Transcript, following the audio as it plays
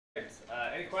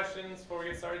Any questions before we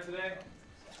get started today?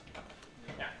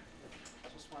 Yeah.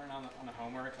 Just wondering on the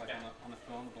homework, like Yeah. on the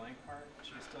fill in the blank part,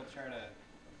 should we still try to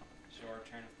show our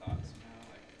train of thought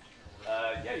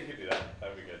somehow? Yeah, you could do that.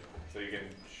 That would be good. So you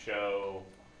can show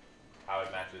how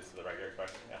it matches to the regular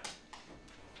expression. Yeah.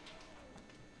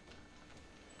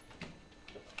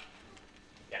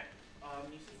 Yeah.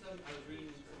 You said something, I was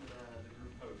reading from the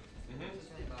group post. Mm-hmm. You said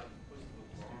something about was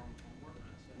the wrong homework?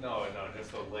 No,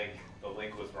 just the link. The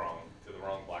link was wrong to the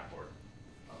wrong blackboard.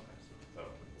 Okay, So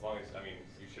as long as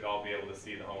you should all be able to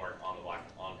see the homework on the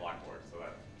blackboard. So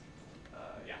that,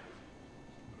 yeah,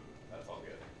 that's all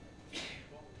good.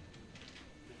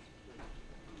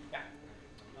 Yeah.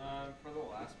 For the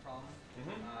last problem,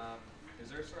 Mm-hmm. is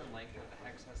there a certain length that the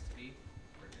hex has to be,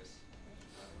 or just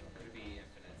could it be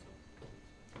infinite?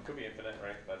 It could be infinite,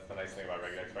 right? That's the nice thing about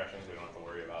regular expressions. We don't have to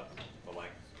worry about the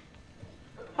length.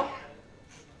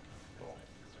 Cool.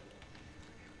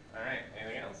 All right,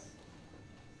 anything else?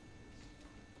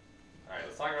 All right,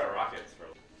 let's talk about rockets for a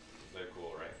little. They're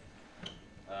cool, right?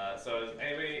 So is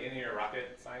anybody in here a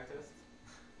rocket scientist?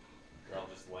 You're all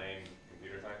just lame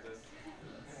computer scientists?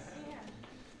 Yeah.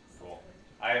 Cool.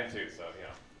 I am too, so,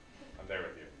 I'm there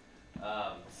with you.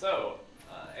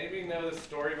 Anybody know the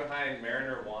story behind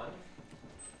Mariner 1?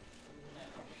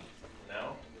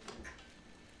 No?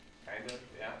 Kind of,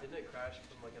 yeah? Didn't it crash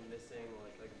from like a missing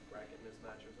like bracket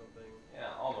mismatch or something? Yeah,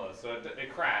 almost. So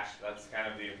it crashed. That's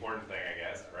kind of the important thing, I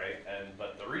guess, right?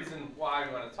 But the reason why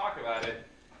we want to talk about it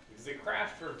is it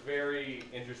crashed for very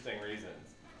interesting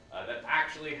reasons that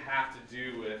actually have to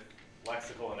do with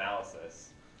lexical analysis,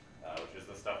 which is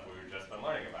the stuff we've just been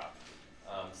learning about.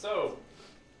 So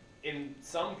in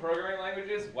some programming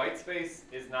languages, white space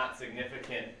is not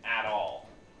significant at all,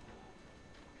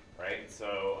 right?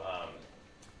 So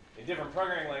in different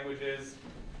programming languages,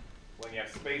 when you have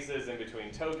spaces in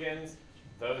between tokens,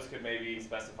 those could maybe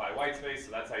specify white space,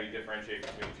 so that's how you differentiate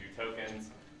between two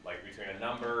tokens, like between a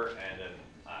number and an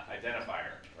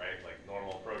identifier, right? Like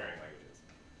normal programming languages.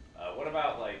 What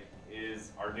about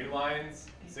are new lines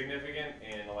significant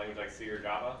in a language like C or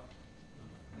Java?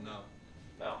 No.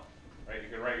 No, right? You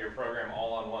can write your program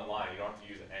all on one line. You don't have to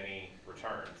use any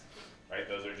returns, right?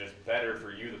 Those are just better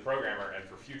for you, the programmer, and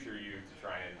for future you to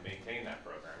try and maintain that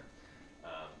program.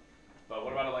 But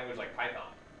what about a language like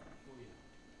Python?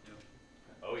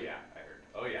 Oh yeah, I heard.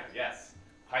 Oh yeah, yes.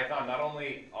 Python, not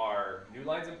only are new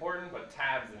lines important, but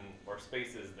tabs or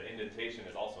spaces, the indentation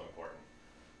is also important.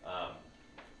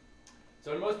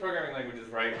 So in most programming languages,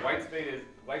 right, white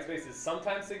space is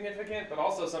sometimes significant, but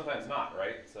also sometimes not,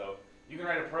 right? So you can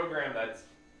write a program that's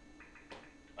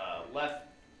left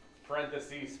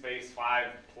parentheses space 5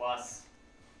 plus,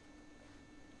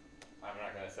 I'm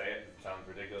not going to say it, it sounds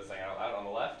ridiculous saying out loud, on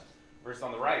the left, versus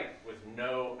on the right with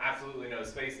absolutely no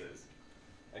spaces.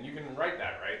 And you can write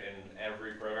that, right, in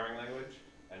every programming language.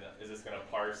 And is this going to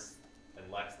parse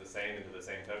and lex the same into the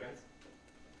same tokens?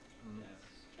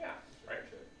 Yeah, right.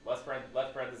 Left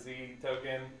parenthesis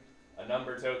token, a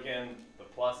number token, the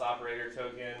plus operator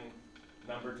token,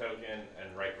 number token,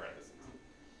 and right parentheses.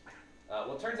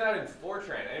 Well, it turns out in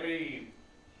Fortran, anybody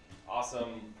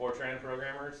awesome Fortran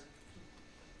programmers?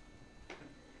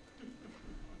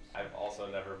 I've also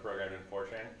never programmed in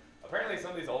Fortran. Apparently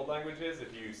some of these old languages,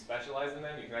 if you specialize in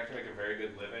them, you can actually make a very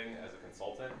good living as a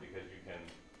consultant because you can,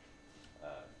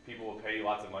 people will pay you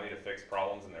lots of money to fix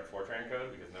problems in their Fortran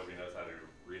code because nobody knows how to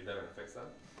read them and fix them.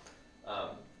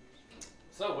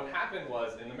 So what happened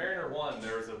was in the Mariner 1,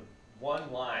 there was a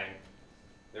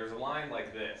line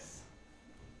like this.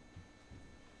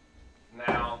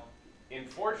 Now, in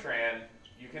Fortran,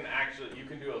 you can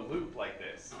do a loop like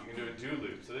this. You can do a do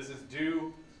loop. So this is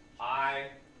do I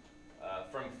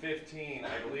from 15,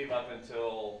 I believe, up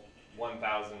until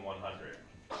 1,100.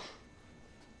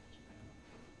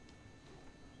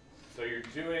 So you're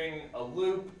doing a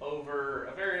loop over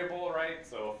a variable, right?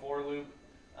 So a for loop.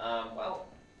 Well,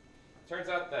 it turns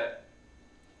out that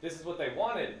this is what they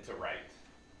wanted to write.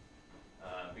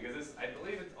 Because this, I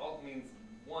believe it all means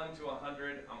 1 to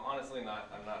 100.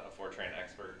 I'm not a Fortran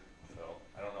expert, so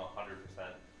I don't know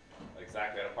 100%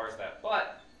 exactly how to parse that.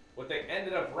 But what they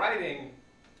ended up writing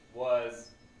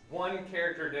was one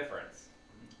character difference,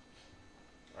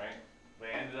 right? They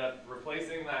ended up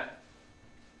replacing that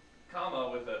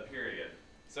comma with a period.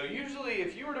 So usually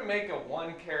if you were to make a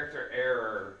one character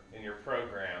error in your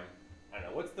program, I don't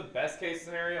know, what's the best case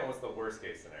scenario and what's the worst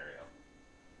case scenario?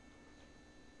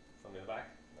 Somebody in the back?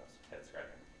 No, head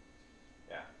scratching.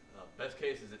 Yeah. Best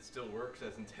case is it still works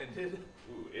as intended.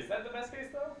 Ooh, is that the best case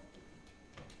though?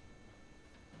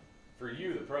 For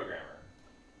you, the programmer.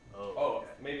 Oh,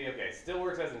 maybe, okay, still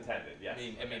works as intended, yes.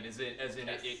 I mean, as in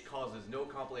Yes. it causes no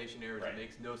compilation errors, Right. it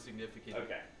makes no significant.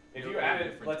 Okay. If no you code added,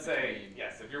 difference let's say, between-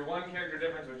 yes, if your one character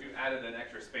difference was you added an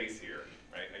extra space here,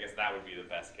 right? I guess that would be the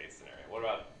best case scenario. What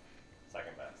about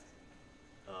second best?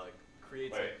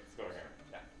 Creates. Wait, let's go over here.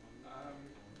 Yeah.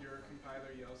 Your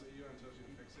compiler yells at you and tells you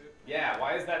to fix it. Yeah,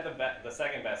 why is that the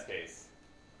second best case?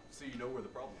 So you know where the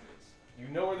problem is. You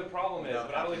know where the problem is, Without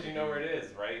but not only do having you know to where it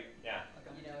is, right? Yeah.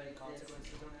 You know any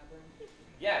consequences don't happen?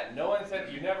 Yeah, no one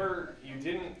said, you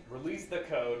didn't release the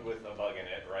code with a bug in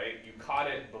it, right? You caught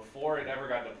it before it ever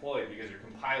got deployed because your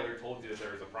compiler told you that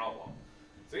there was a problem.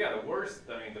 So yeah,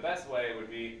 the best way would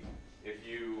be if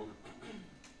you,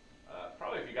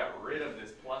 probably if you got rid of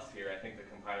this plus here, I think the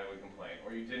compiler would complain.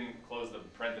 Or you didn't close the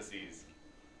parentheses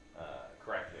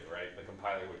correctly, right? The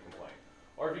compiler would complain.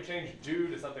 Or if you change do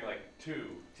to something like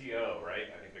to, T-O, right?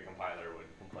 I think the compiler would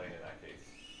complain in that case.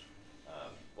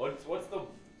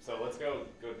 So let's go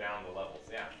down the levels.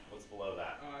 Yeah, what's below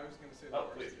that? I was gonna say the Oh,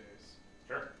 worst please. case.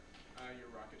 Sure. Your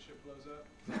rocket ship blows up.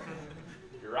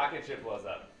 Your rocket ship blows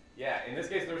up. Yeah, in this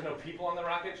case there's no people on the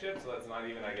rocket ship, so that's not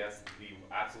even, I guess, the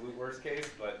absolute worst case,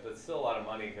 but that's still a lot of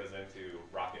money goes into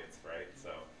rockets, right?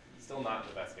 So still not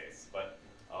the best case. But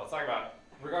let's talk about,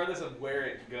 regardless of where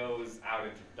it goes out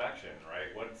into production,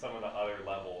 right? What some of the other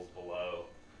levels below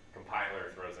compiler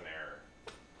throws an error?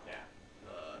 Yeah.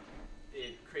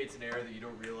 It creates an error that you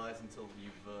don't realize until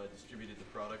you've distributed the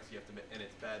products. You have to, and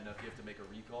it's bad enough you have to make a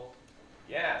recall.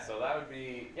 Yeah, so that would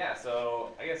be,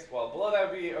 so I guess, well, below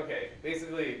that would be, okay,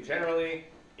 basically, generally,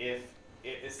 if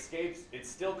it escapes, it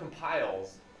still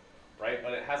compiles, right,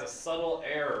 but it has a subtle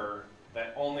error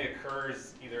that only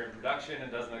occurs either in production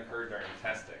and doesn't occur during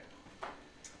testing.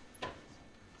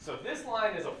 So this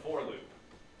line is a for loop.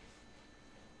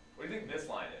 What do you think this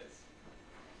line is?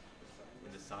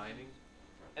 An assigning.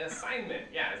 An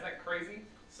assignment, yeah, isn't that crazy?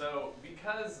 So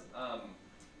because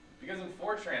in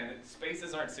Fortran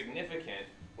spaces aren't significant,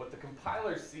 what the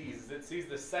compiler sees is it sees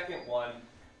the second one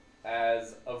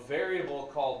as a variable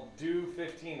called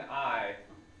do15i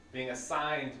being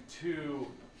assigned to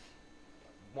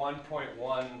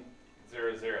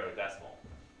 1.100 decimal.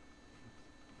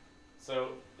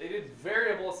 So they did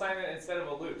variable assignment instead of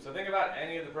a loop. So think about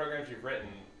any of the programs you've written.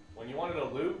 When you wanted a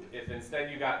loop, if instead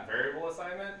you got variable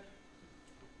assignment,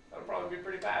 that would probably be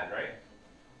pretty bad, right?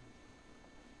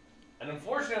 And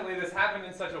unfortunately, this happened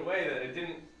in such a way that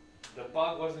the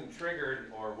bug wasn't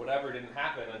triggered or whatever didn't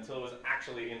happen until it was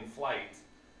actually in flight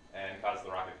and caused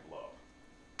the rocket to blow up.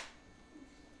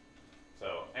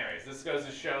 So anyways, this goes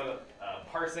to show that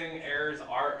parsing errors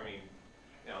are,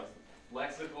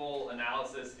 lexical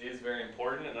analysis is very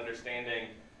important in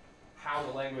understanding how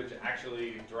the language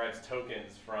actually derives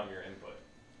tokens from your input.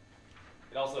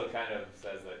 It also kind of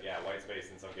says that, yeah, white space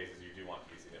in some cases you do want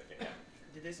to be significant. Yeah.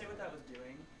 Did they say what that was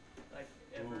doing? Like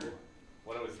ever? Ooh,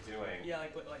 what it was doing. Yeah,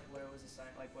 like what it was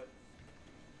assigned, like what?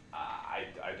 I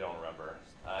don't remember.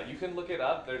 You can look it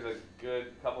up. There's a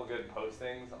couple good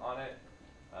postings on it.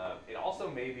 It also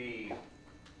may be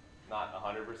not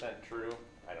 100% true.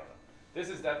 I don't know. This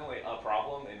is definitely a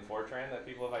problem in Fortran that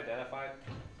people have identified.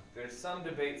 There's some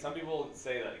debate. Some people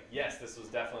say that, yes, this was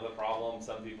definitely the problem.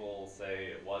 Some people say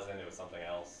it wasn't, it was something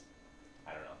else.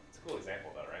 I don't know. It's a cool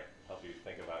example though, right? Help you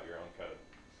think about your own code.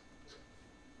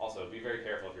 Also, be very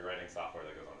careful if you're writing software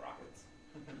that goes on rockets.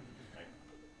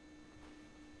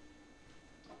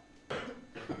 Right?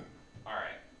 All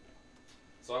right.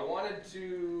 So I wanted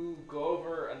to go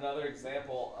over another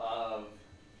example of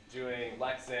doing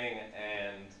lexing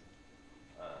and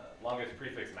longest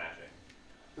prefix matching.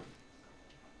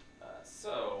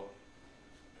 So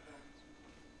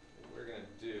what we're going to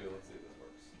do, let's see if this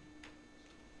works.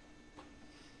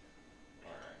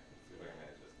 All right, let's see if I can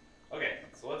manage this. Okay,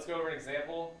 so let's go over an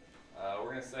example. We're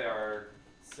going to say our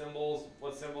symbols.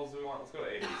 What symbols do we want? Let's go to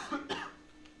ABC. I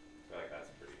feel like that's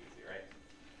pretty easy, right?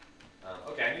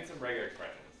 Okay, I need some regular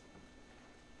expressions.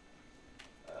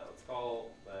 Let's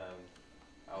call them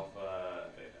alpha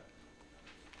and beta.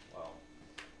 Well,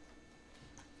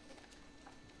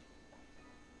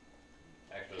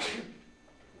 actually,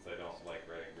 since I don't like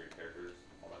writing Greek characters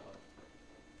all that much,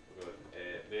 we'll go with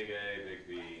big A, big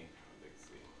B, big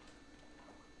C.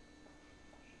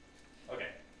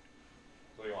 Okay.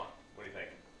 What do you want? What do you think?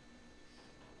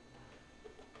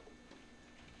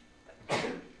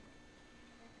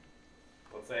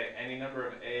 Let's say any number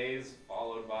of A's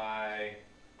followed by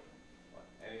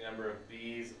any number of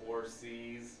B's or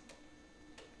C's,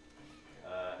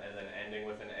 and then ending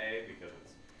with an A because it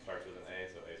starts with an A,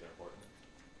 so A's are important.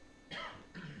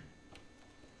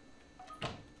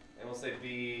 And we'll say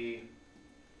B,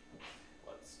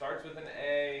 what starts with an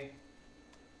A,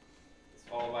 is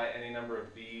followed by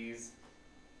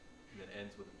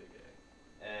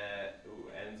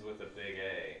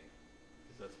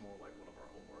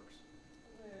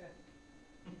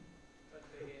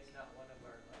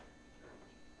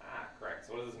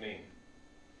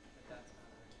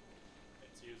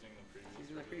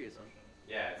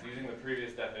Yeah, it's using the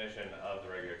previous definition of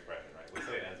the regular expression, right? Let's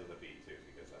say it ends with a B too,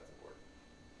 because that's important.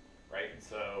 Right?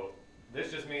 So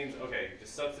this just means, okay,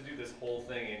 just substitute this whole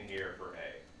thing in here for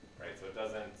A. Right? So it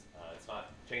doesn't, it's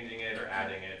not changing it or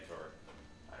adding it, or,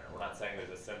 I don't know, we're not saying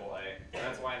there's a symbol A. And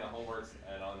that's why in the homeworks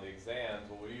and on the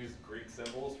exams, we'll use Greek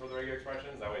symbols for the regular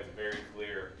expressions. That way it's very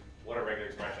clear what are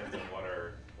regular expressions and what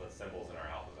are the symbols in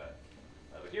our alphabet.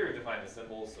 But here we define the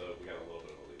symbols, so we got a little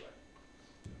bit of a leeway.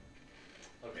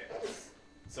 Okay,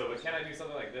 so but can I do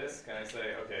something like this? Can I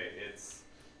say, okay, it's,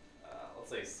 let's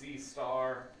say C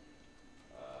star,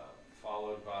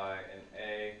 followed by an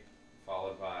A,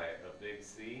 followed by a big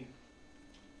C?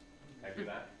 Can I do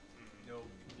that? No.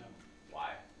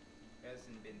 Why?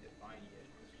 Hasn't been defined yet.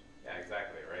 Yeah,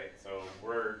 exactly, right? So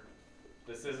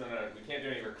this isn't we can't do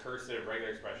any recursive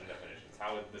regular expression definitions.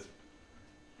 How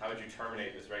would you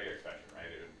terminate this regular expression, right?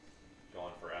 It would go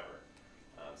on forever.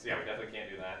 So yeah, we definitely can't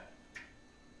do that.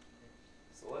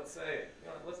 So let's say,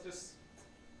 we'll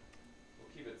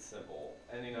keep it simple.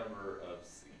 Any number of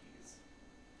C's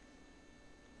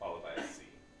followed by a C.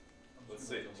 Let's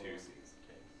say 2 C's.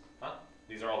 Huh?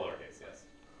 These are all lowercase, yes.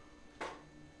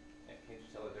 And can't you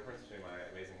tell the difference between my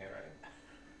amazing handwriting?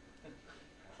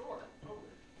 Sure,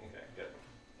 totally. Okay, good.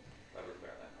 Glad we're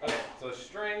clear on that. Okay, so the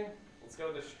string, let's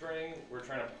go with the string we're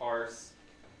trying to parse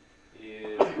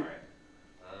is, alright.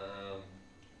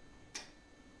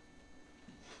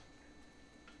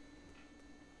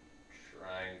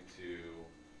 Trying to,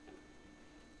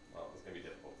 well, it's going to be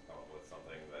difficult to come up with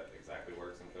something that exactly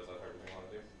works and shows how hard we want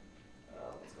to do.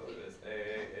 Let's go with this.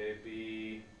 A,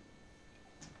 B,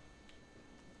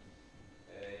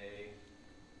 A,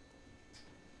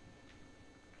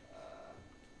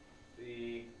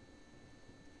 B,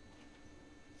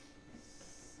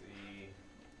 C,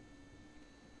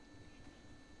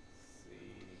 C.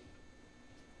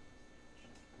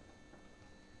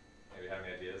 Maybe have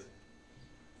any ideas?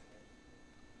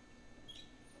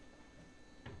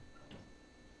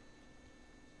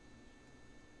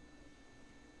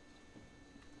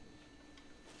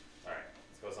 Alright,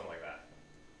 let's go something like that.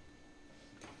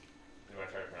 You want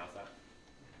to try to pronounce that?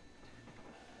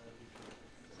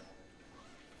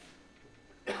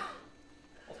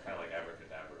 It's kind of like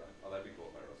abracadabra. Oh, that'd be cool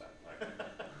if I wrote that. Alright.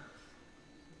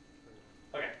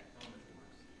 Okay.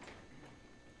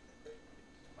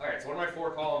 Alright, so what are my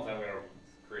 4 columns I'm going to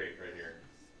create right here?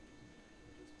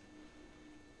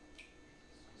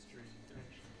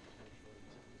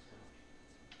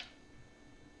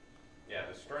 Yeah,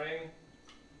 the string.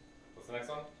 What's the next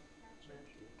one?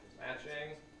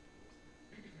 Matching.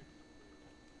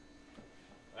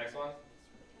 Next one?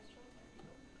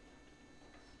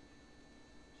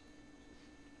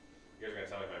 You guys are going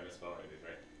to tell me if I misspell any of these,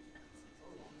 right?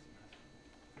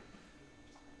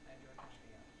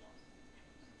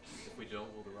 If we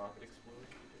don't, will the rocket explode?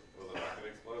 Will the rocket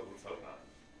explode? Let's hope not.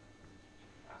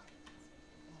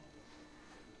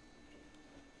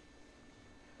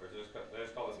 Or did I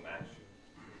just call this match?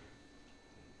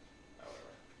 Oh,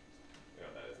 whatever. You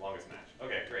know what that is. Longest match.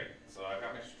 Okay, great. So I've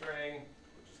got my string,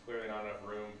 which is clearly not enough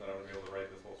room that I'm going to be able to write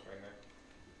this whole string there.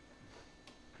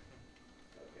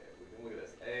 Okay, we can look at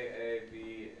this. A,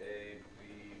 B,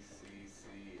 C,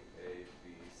 C, A,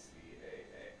 B, C, A.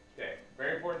 Okay,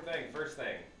 very important thing. First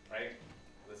thing, right?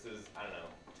 This is, I don't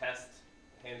know, test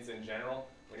hints in general.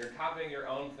 When you're copying your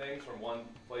own things from one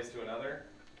place to another,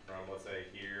 from let's say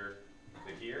here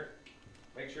to here,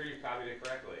 make sure you've copied it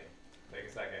correctly. Take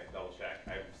a second, double check.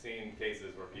 I've seen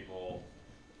cases where people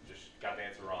just got the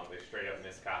answer wrong. They straight up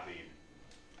miscopied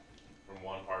from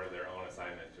one part of their own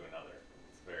assignment to another.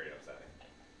 It's very upsetting.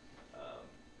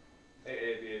 A,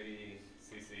 B,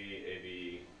 C, C, A,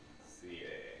 B, C,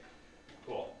 A.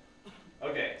 Cool.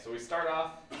 Okay, so we start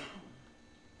off.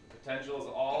 Potential is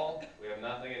all. We have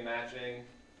nothing in matching,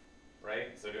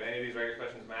 right? So do any of these regular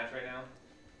expressions match right now?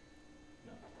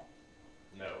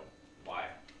 No. No. Why?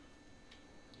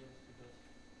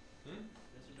 Hmm?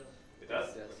 It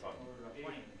does? Which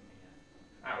one?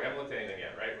 Ah, we haven't looked at anything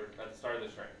yet, right? We're at the start of the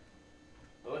string.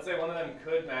 But let's say one of them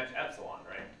could match epsilon,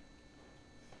 right?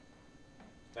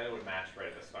 Then it would match right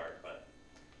at the start, but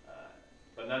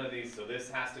none of these, so this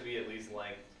has to be at least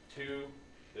length 2,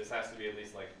 this has to be at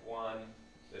least length 1,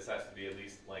 this has to be at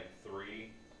least length 3.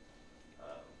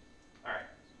 Alright,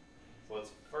 so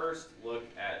let's first look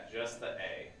at just the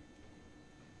A.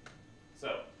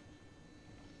 So,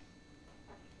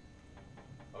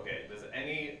 okay, does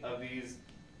any of these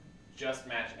just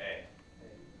match A?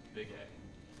 Big A.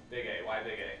 Big A, why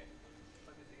big A?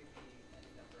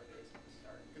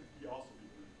 Could be also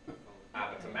be.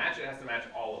 But to match it has to match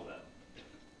all of them,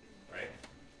 right?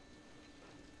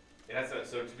 It has to,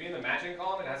 so to be in the matching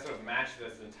column, it has to have matched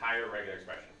this entire regular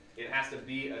expression. It has to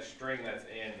be a string that's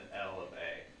in L of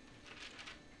A.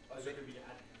 Oh, so it could be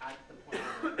at the point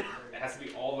where It has to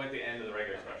be all the way at the end of the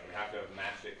regular expression. We have to have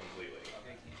matched it completely.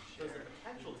 They can't So share. the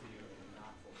potential to be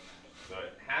not fully matched. So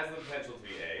it has the potential to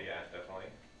be A, yeah,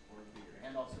 definitely. Or B,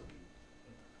 and also B.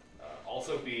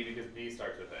 Also B, because B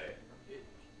starts with A.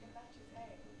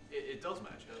 It does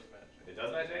match. It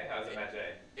does match A? How does it match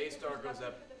A? A star goes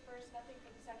up. Nothing for the first, nothing for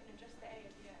the second, and just the A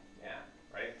at the end. Yeah,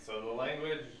 right? So the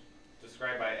language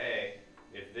described by A,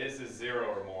 if this is 0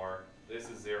 or more, this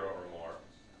is 0 or more,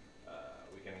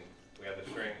 we have the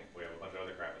string, we have a bunch of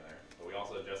other crap in there, but we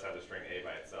also just have the string A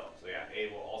by itself. So yeah,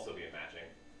 A will also be in matching.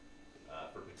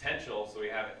 For potential, so we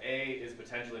have A is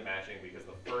potentially matching because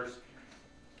the first,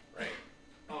 right?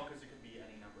 Oh, because it could be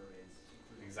any number of A's.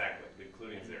 Exactly,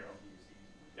 including 0. B, C.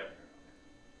 Yep.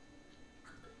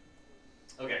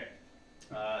 Okay,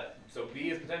 so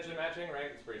B is potentially matching, right?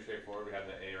 It's pretty straightforward. We have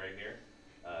the A right here.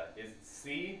 Is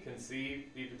C, can C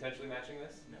be potentially matching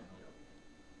this? No.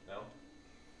 No?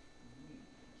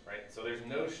 Right, so there's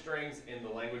no strings in the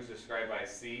language described by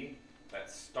C that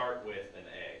start with an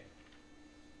A,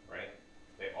 right?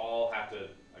 They all have to,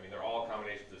 I mean, they're all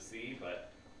combinations of C,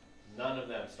 but none of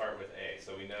them start with A,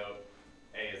 so we know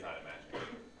A is not in matching.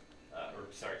 Or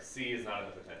sorry, C is not in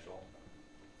the potential.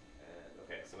 And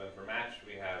okay, so then for match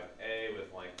we have A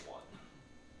with length 1.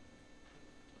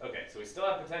 Okay, so we still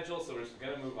have potential, so we're just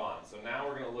gonna move on. So now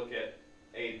we're gonna look at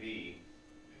AB.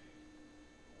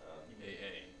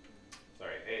 AA.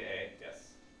 Sorry, AA,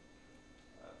 yes.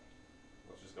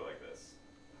 Let's just go like this.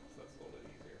 So that's a little bit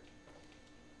easier.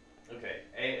 Okay,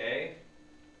 AA.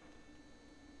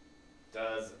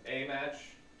 Does A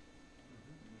match?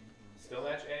 Still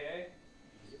match AA?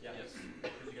 Yeah. Yes.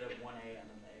 Because you could have one A and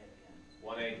then the A at the end.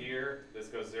 1A here, this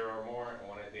goes 0 or more, and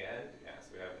 1 at the end. Yeah, so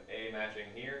we have A matching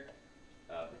here.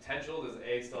 Potential, does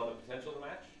A still have the potential to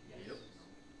match? Yep.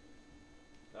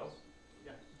 No?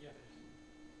 Yeah. Yeah.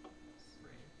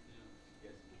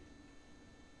 Yes.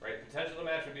 Right, potential to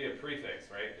match would be a prefix,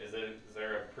 right? Is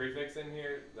there a prefix in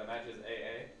here that matches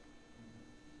AA?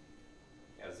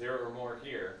 Yeah, 0 or more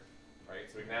here, right?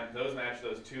 So we can have those match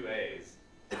those two A's,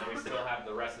 and then we still have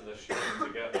the rest of the string to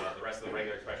go, the rest of the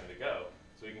regular expression to go,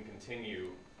 so we can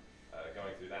continue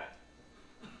going through that.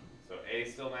 So A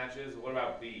still matches. What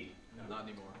about B? No. Not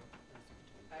anymore.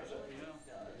 Actually, Yeah.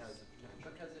 it does.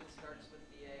 Because it starts with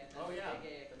the A and then Oh, the yeah. big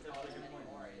A can That's cause a good many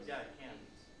point. more A's. Yeah, it can.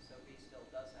 So B still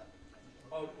does have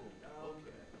potential. Oh,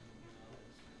 okay. Yeah,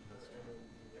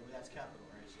 but that's capital,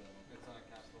 right? So. It's not a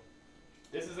capital.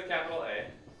 This is a capital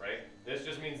A, right? This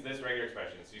just means this regular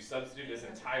expression. So you substitute this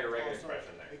entire regular Also,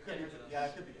 expression there. It could be. Yeah,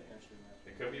 it could be potentially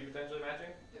matched. It could be potentially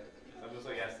matching? Some people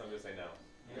say yes, some people say no.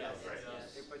 Yes. Right.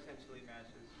 Yes. It potentially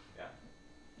matches. Yeah.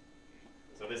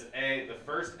 So this A, the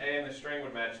first A in the string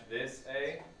would match this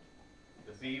A,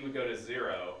 the B would go to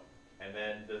 0, and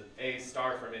then the A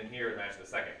star from in here would match the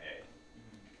second A.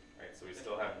 Right, so we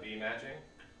still have B matching,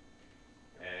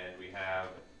 and we have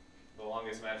the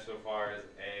longest match so far is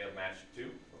A of match 2,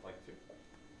 with like 2.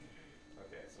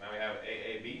 Okay, so now we have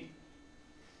AAB.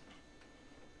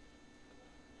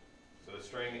 So the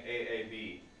string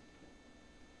AAB,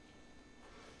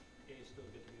 A is still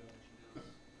good to go, but you know.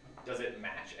 does it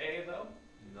match A though?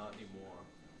 Not anymore.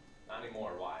 Not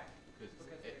anymore, why? Because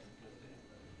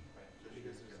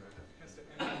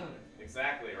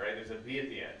Exactly, right? There's a B at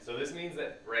the end. So this means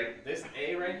that, right, this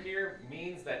A right here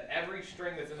means that every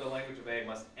string that's in the language of A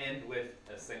must end with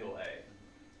a single A.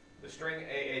 The string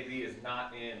AAB is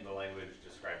not in the language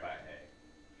described by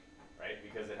A, right?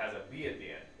 Because it has a B at the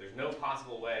end. There's no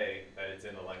possible way that it's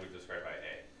in the language described by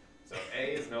A. So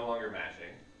A is no longer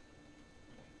matching.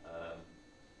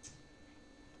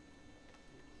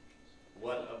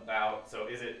 What about, so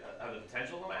is it have the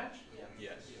potential to match?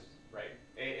 yes. Right.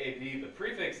 AAB, the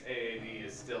prefix AAB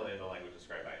is still in the language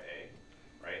described by A,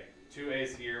 right? 2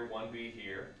 A's here, 1 B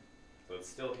here, so it's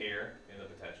still here in the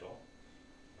potential.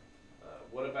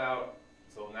 What about,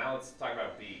 so now let's talk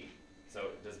about B.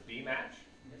 So does B match?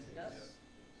 Yes, it does.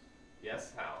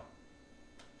 Yes, how?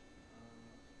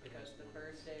 Because the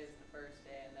first A is the first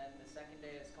A, and then the second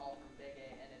A is called from big A,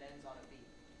 and it ends on a B.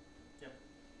 Yep.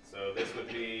 So this would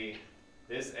be,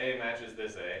 this A matches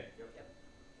this A. Yep.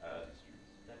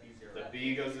 That'd be 0. The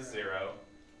B goes to 0.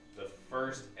 The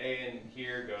first A in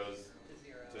here goes To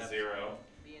 0. to 0.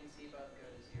 B and C both go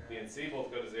to 0. B and C both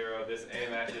go to 0. This A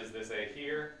matches this A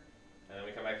here. And then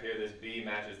we come back here, this B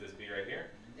matches this B right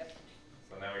here. Yep.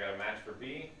 So now we got a match for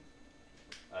B.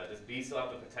 Does B still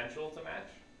have the potential to match?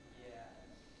 Yeah.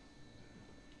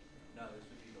 No, this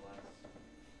would be the last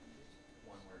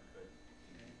one where it could.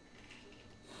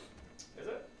 Is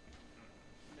it?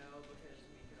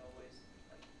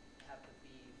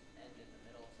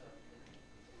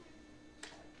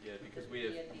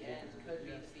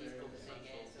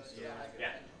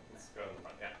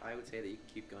 say that you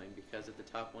can keep going because at the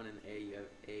top one in A you have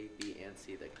A, B, and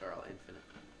C that are all infinite.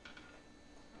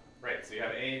 Right, so you can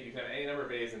have any number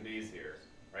of A's and B's here,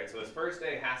 right? So this first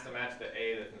A has to match the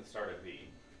A that's in the start of B,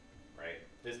 right?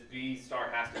 This B star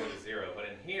has to go to 0, but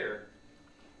in here,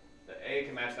 the A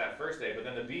can match that first A, but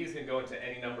then the B's can go into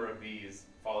any number of B's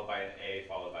followed by an A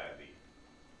followed by a B.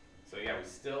 So yeah, we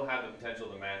still have the potential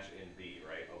to match in B,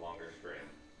 right? A longer string.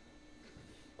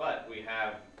 But we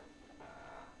have,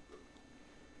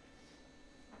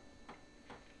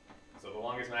 so the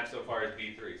longest match so far is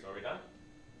B3, so are we done?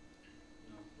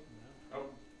 Oh.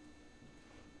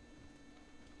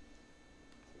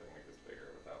 See if I can make this bigger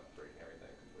without breaking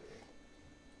everything completely.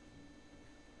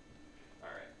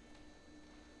 Alright.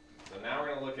 So now we're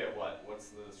going to look at what? What's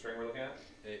the string we're looking at?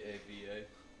 AABA.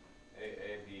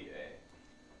 AABA.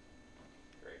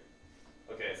 Great.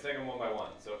 Okay, let's take them one by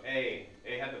one. So A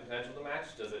had the potential to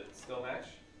match. Does it still match?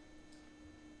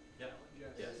 Yep.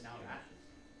 Yes. Now it matches.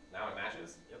 Now it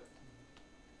matches? Yep.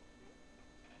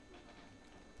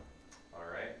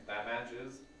 Alright, that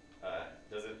matches.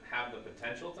 Does it have the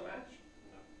potential to match?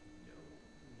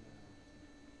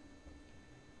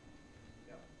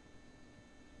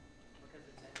 Because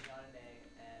it's ending on an A,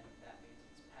 and that means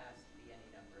it's past the any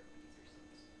number of B's or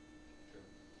C's.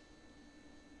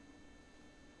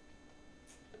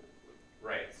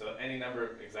 Right, so any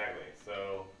number, exactly.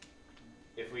 So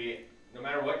if we, no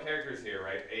matter what character is here,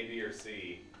 right, A, B, or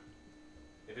C,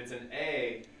 if it's an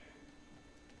A,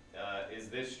 is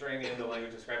this string in the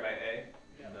language described by A?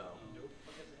 No.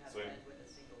 Because it has So to it- end with a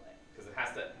single A. Because it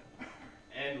has to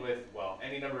end with, well,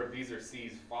 any number of B's or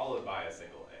C's followed by a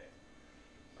single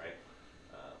A, right?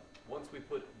 Once we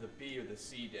put the B or the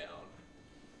C down,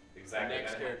 Exactly. the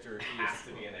next and it character has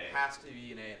to be an A. Has to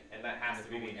be an A. And that has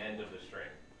to be the end of the string.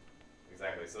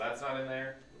 Exactly, so that's not in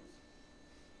there.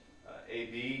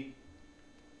 AB.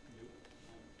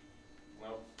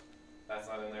 Nope, that's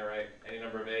not in there, right? Any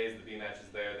number of A's, the B matches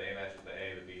there, the A matches the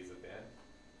A, the B's at the end.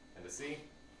 And the C?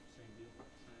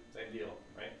 Same deal,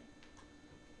 right?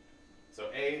 So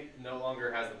A no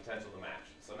longer has the potential to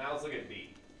match. So now let's look at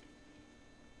B.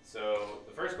 So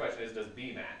the first question is, does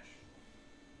B match?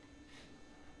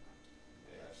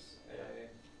 Yes. A.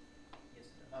 Yes,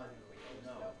 No.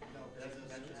 No, because it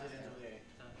matches it into the A.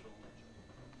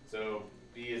 So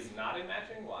B is not in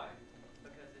matching? Why?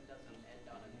 Because it doesn't end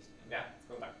on an A. Yeah, let's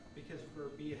go back. Because for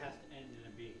B, it has to end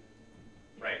in a B.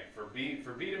 Right, for B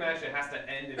to match, it has to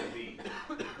end in a B.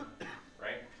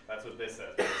 Right? That's what this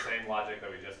says. The same logic that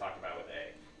we just talked about with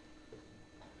A.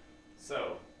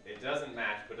 So it doesn't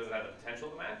match, but does it have the potential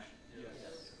to match?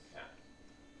 Yes. Yeah.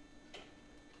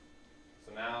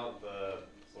 So now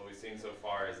what we've seen so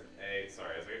far is A.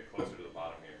 Sorry, as I get closer to the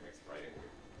bottom here, it makes writing weird.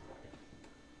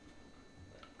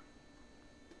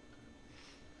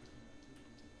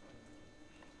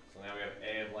 So now we have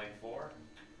A of length 4.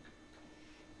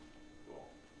 Cool.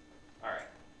 All right.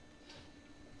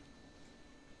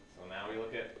 So now we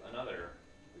look at another.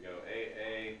 We go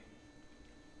A,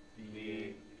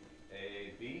 B,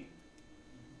 A, B.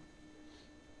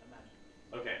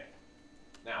 Imagine. Okay.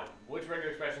 Now, which regular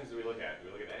expressions do we look at? Do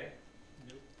we look at A?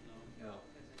 No.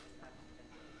 Because it doesn't have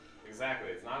potential. Exactly.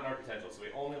 It's not in our potential, so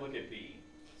we only look at B.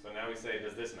 So now we say,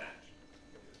 does this match?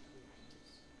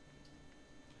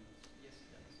 Yes, it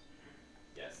does.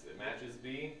 Yes, it matches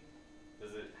B.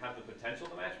 Does it have the potential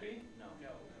to match B? No.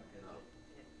 No. Because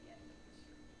it hit the end of the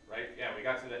string. Right? Yeah, we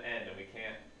got to the end and we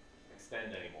can't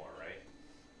extend anymore, right?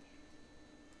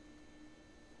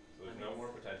 So there's no more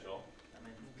potential. That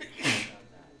means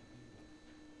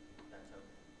that's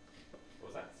okay.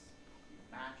 What was that?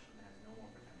 Match and has no more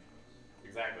potential.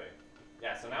 Exactly.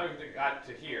 Yeah, so now we've got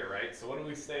to here, right? So what do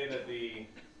we say that the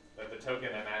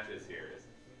token that matches here is?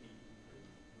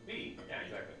 B. Yeah,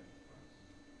 exactly.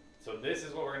 So this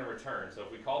is what we're going to return. So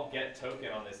if we call get token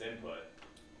on this input,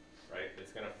 right,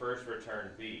 it's going to first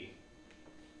return B.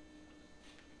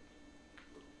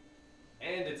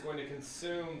 And it's going to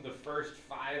consume the first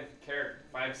five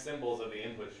symbols of the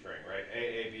input string, right?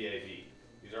 A, A, B, A, B.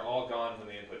 These are all gone from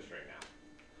the input string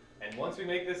now. And once we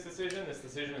make this decision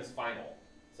is final.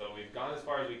 So we've gone as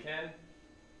far as we can.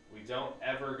 We don't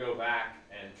ever go back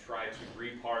and try to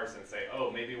reparse and say,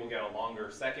 oh, maybe we'll get a longer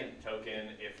second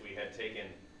token if we had taken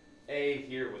A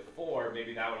here with 4,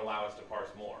 maybe that would allow us to parse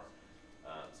more.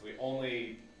 So we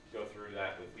only go through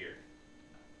that with here.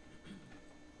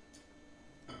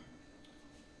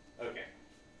 Okay,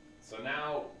 so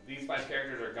now these 5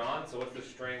 characters are gone, so what's the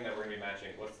string that we're going to be matching?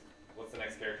 What's the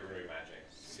next character we're going to be matching?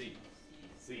 C.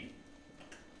 C.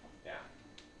 Yeah.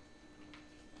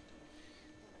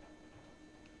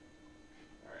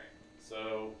 Alright,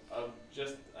 so of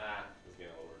just, it's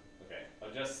getting a little weird. Okay,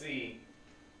 of just C,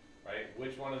 right?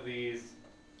 which one of these,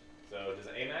 so does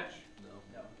A match?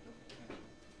 No.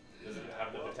 Does it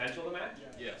have the potential to match?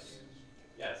 Yes.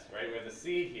 Yes, right? We have the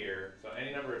C here, so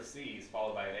any number of C's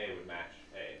followed by an A would match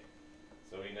A.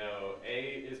 So we know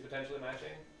A is potentially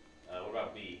matching. What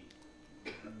about B?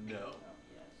 No.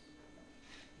 Yes.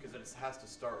 Because it has to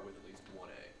start with at least one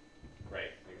A.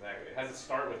 Right, exactly. It has to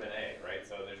start with an A, right?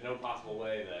 So there's no possible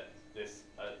way that this,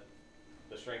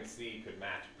 the string C could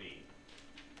match B.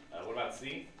 What about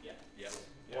C? Yeah. Yeah.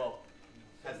 Yeah. Well,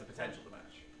 has the potential to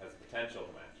match. Has the potential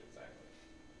to match, exactly.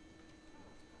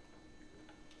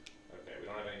 Okay, we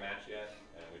don't have any match yet,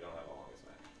 and we don't have the longest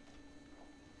match.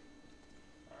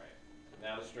 Alright,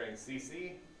 now the string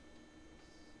CC.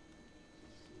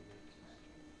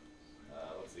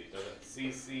 Let's see, does it,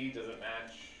 CC, does it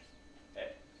match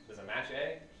A? Does it match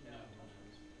A?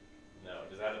 No.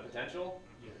 Does it have the potential?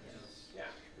 Yeah,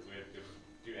 because we have to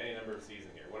do any number of C's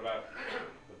in here. What about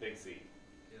the big C?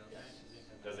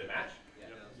 Does it match?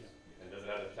 And does it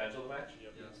have the potential to match?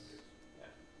 Yeah.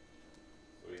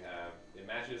 So we have, it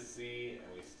matches C,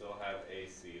 and we still have a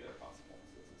C that are possible.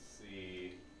 So this is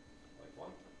C, like 1?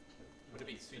 Would it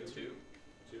be C2? 2?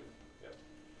 Yep.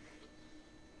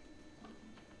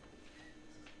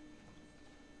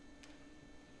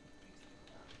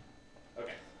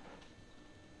 Okay.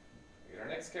 We get our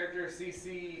next character,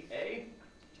 CCA.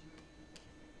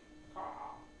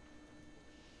 Ah.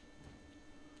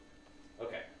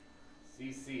 Okay.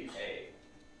 CCA.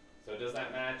 So does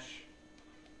that match?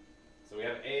 So we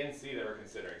have A and C that we're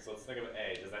considering. So let's think of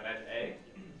A. Does that match A?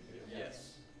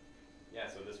 Yes. Yeah,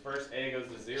 so this first A goes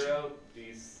to 0.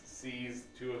 These C's,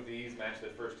 2 of these match the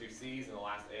first 2 C's, and the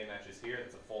last A matches here.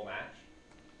 That's a full match.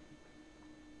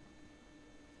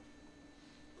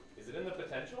 Is it in the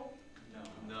potential?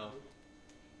 No.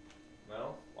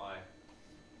 No? Why?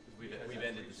 We've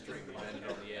ended the string. We've ended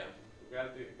on the end. We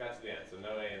got to the end, so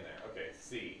no A in there. Okay,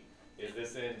 C. Is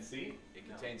this in C? It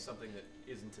contains something that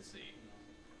isn't a C.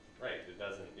 Right, it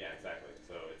doesn't, yeah, exactly.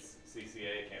 So it's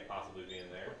CCA, can't possibly be in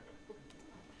there.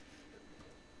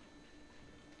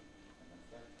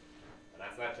 And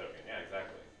that's that token, yeah,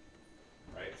 exactly.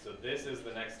 Right, so this is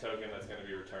the next token that's going to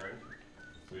be returned.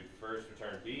 So we'd first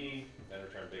return B, then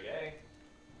return big A.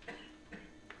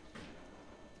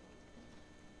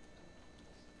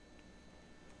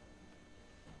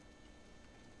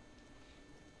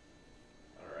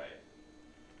 Alright,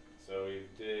 so we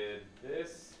did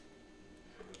this,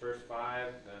 the first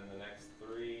 5, then the next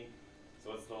 3. So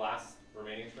what's the last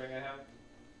remaining string I have?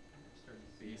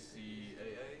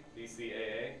 BCAA?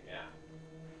 BCAA, yeah.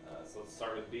 So let's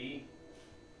start with B.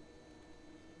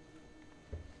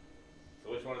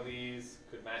 So which one of these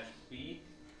could match B?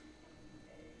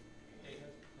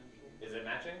 Is it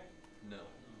matching? No.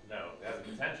 No, it has a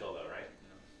potential though, right?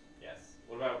 Yes.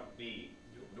 What about B?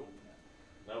 Nope.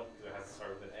 Nope, because it has to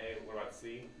start with an A. What about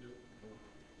C?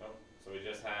 Nope. So we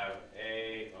just have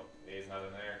A. Oh, A is not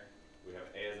in there. We have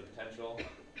A as a potential.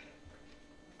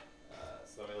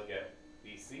 So let me look at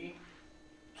BC.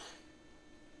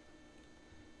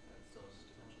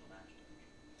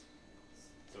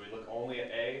 So we look only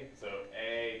at A. So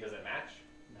A, does it match?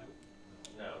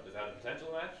 No. Does it have the potential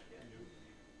to match?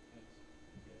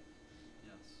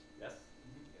 Yes?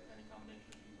 Any combination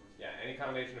of these or Yeah, any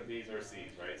combination of B's or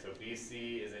C's, right? So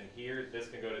BC is in here, this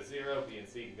can go to 0, B and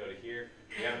C can go to here.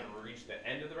 We haven't reached the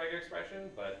end of the regular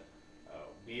expression, but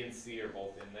B and C are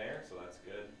both in there, so that's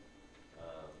good.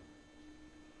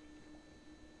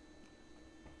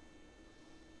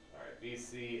 Alright,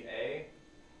 BCA.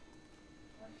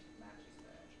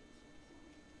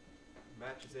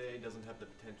 Matches A doesn't have the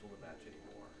potential to match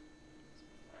anymore.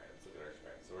 Alright, let's look at our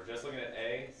string. So we're just looking at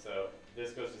A, so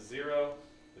this goes to 0.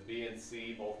 The B and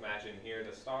C both match in here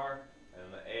to star,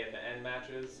 and the A at the end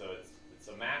matches, so it's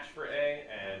a match for A,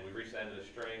 and we've reached the end of the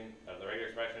string of the regular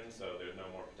expression, so there's no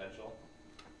more potential.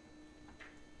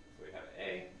 So we have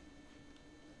A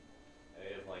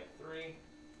is like 3,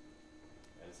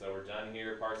 and so we're done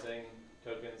here parsing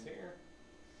tokens here.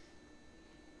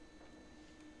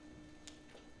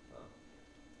 Huh.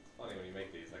 It's funny when you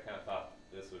make these, I kind of thought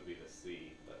this would be the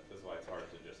C, but this is why it's hard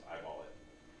to just eyeball it.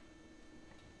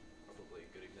 Probably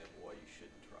a good example why you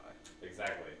shouldn't try.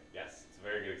 Exactly. Yes, it's a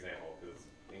very good example because it's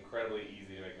incredibly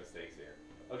easy to make mistakes here.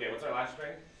 Okay, what's our last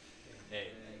string? A.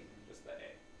 Just the A.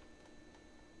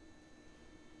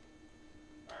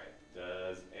 All right.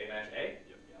 Does A match A?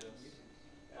 Yep. Yes.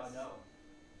 Oh, no.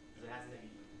 Because it has to be.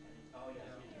 Oh, yes.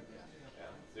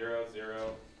 Yeah. 0,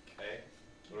 0, A.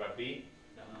 What about B?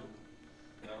 No.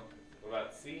 No. What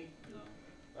about C?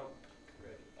 Nope.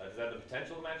 Does that have the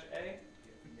potential to match A?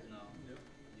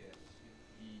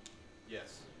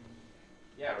 Yes.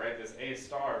 Yeah, right. This A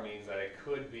star means that it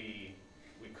could be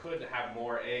we could have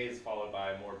more A's followed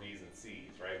by more B's and C's,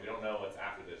 right? We don't know what's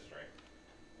after this string.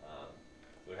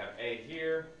 So we have A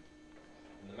here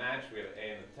in the match, we have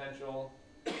A in the potential.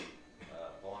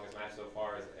 The longest match so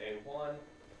far is A1.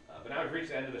 But now we've reached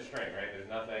the end of the string, right? There's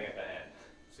nothing at the end.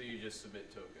 So you just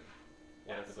submit token.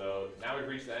 Yeah, so now we've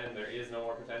reached the end. There is no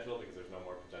more potential because there's no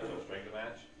more potential string to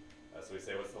match. So we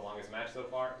say, what's the longest match so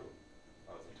far? Ooh,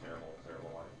 that was a terrible, terrible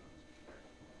one.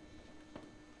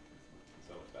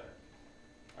 So much better.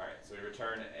 All right, so we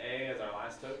return A as our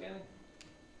last token.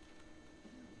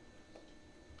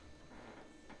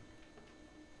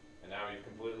 And now we've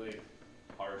completely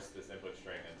parsed this input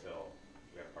string until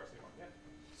we have to parse it more. Yeah.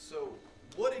 So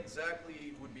what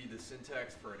exactly would be the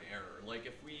syntax for an error? Like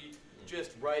if we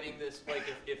just writing this,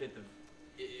 like if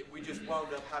we just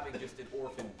wound up having just an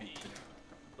orphan B,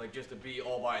 like just a B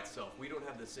all by itself, we don't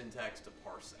have the syntax to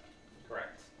parse that.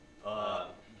 Correct.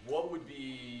 What would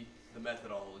be the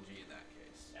methodology in that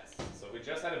case? Yes. So we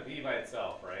just had a B by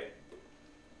itself, right?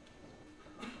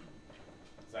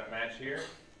 Does that match here?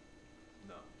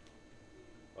 No.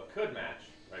 Well, it could match,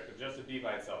 right? But just a B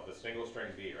by itself, the single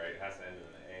string B, right? It has to end in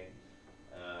an A.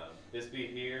 This B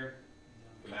here,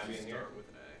 can that be in here? Start with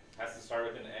an A. Has to start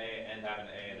with an A and have an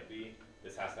A and a B.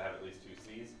 This has to have at least two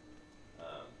C's.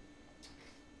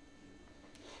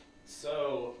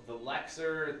 So the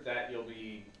lexer that you'll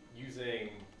be using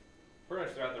pretty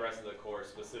much throughout the rest of the course,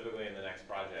 specifically in the next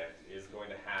project, is going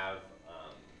to have,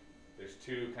 there's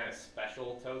two kind of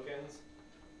special tokens.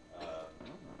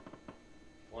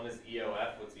 One is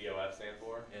EOF. What's EOF stand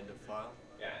for? End of file.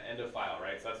 Yeah, end of file,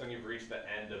 right? So that's when you've reached the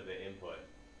end of the input,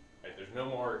 right? There's no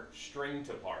more string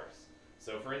to parse.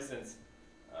 So for instance,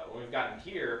 when we've gotten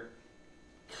here,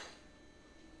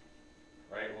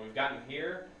 right? When we've gotten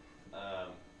here,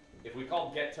 if we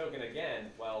call get token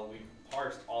again, well, we've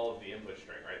parsed all of the input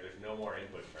string, right? There's no more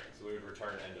input string, so we would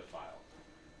return end of file.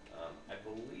 I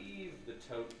believe the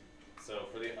token, so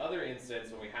for the other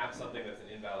instance, when we have something that's an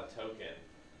invalid token,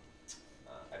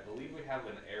 I believe we have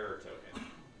an error token.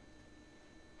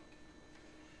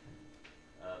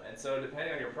 And so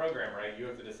depending on your program, right, you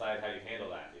have to decide how you handle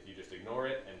that. If you just ignore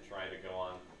it and try to go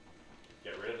on,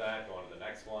 get rid of that, go on to the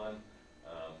next one.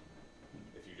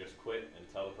 If you just quit and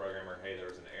tell the programmer, hey, there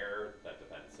was an error, that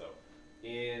depends. So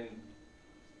in,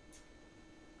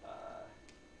 I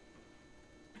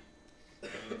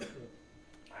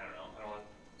don't know, I don't want to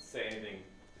say anything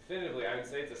definitively. I would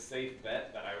say it's a safe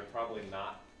bet that I would probably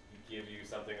not give you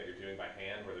something that you're doing by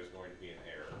hand where there's going to be an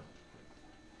error.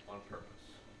 On purpose.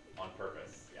 On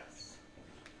purpose, yes.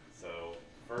 So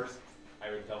first,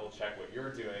 I would double check what you're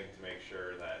doing to make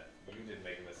sure that you didn't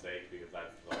make a mistake, because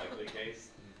that's the likely case.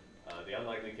 The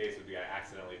unlikely case would be I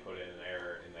accidentally put in an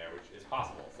error in there, which is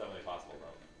possible. It's definitely possible,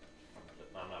 though. But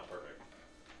I'm not perfect.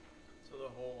 So the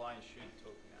whole line should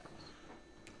tokenize.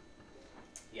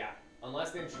 Yeah,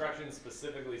 unless the instructions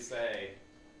specifically say,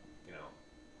 you know,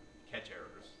 Catch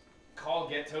errors. call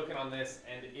get token on this,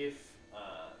 and if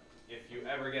you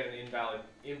ever get an invalid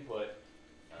input,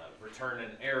 return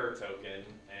an error token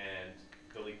and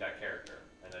delete that character,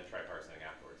 and then try parsing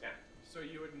afterwards. Yeah. So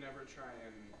you would never try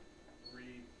and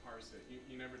re-parse it.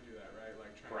 You never do that, right?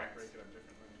 Like try Correct. and break it up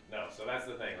differently. No, so that's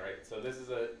the thing, right? So this is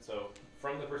so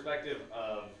from the perspective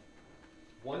of,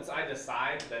 once I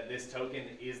decide that this token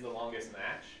is the longest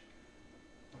match,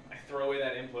 I throw away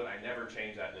that input. I never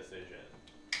change that decision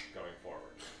going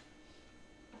forward.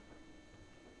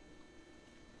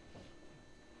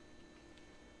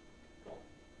 Cool.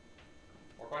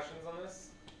 More questions on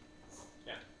this?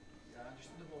 Yeah. Yeah,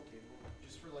 just in the whole table,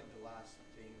 just for like the last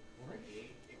thing for A,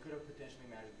 it could have potentially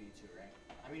matched B too, right?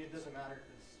 I mean, it doesn't matter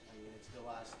because I mean it's the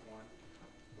last one,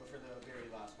 but for the very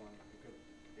last one,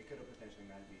 it could have potentially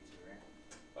matched B too, right?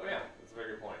 Oh yeah, that's a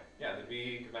very good point. Yeah, the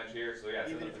B could match here, so yeah,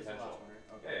 it's in Even the if it's the potential. last one, right?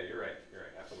 Yeah, Okay. yeah, you're right. You're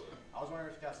right. Absolutely. I was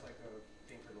wondering if that's like a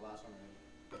thing for the last one,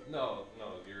 right? No,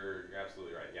 you're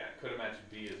absolutely right. Yeah, it could have matched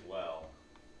B as well.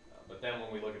 But then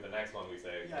when we look at the next one, we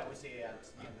say, Yeah, we say yeah,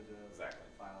 it's the end of the Exactly.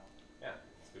 file. yeah,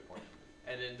 that's a good point.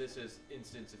 And in this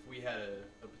instance, if we had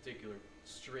a particular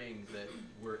string that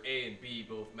where A and B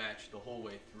both matched the whole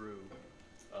way through,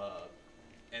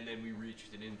 and then we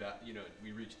reached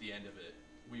we reached the end of it,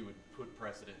 we would put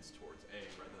precedence towards A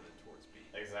rather than towards B.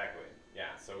 Exactly.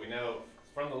 Yeah. So we know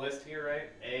from the list here, right?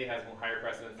 A has higher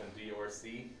precedence than B or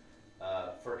C.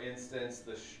 For instance,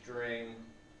 the string.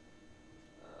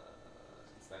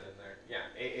 Is that in there? Yeah,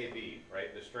 AAB,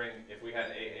 right? The string. If we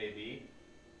had AAB,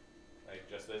 like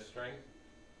just this string.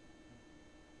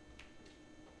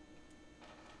 I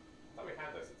thought we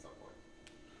had this at some point.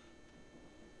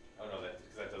 Oh no, that's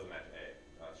because that doesn't match A.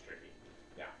 Oh, that's tricky.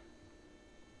 Yeah.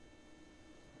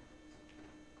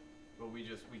 But we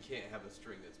just we can't have a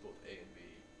string that's both A and B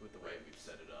with the way we've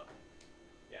set it up.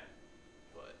 Yeah,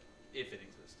 But if it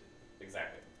existed.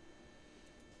 exactly.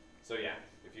 So yeah,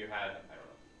 if you had, I don't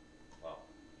know, well,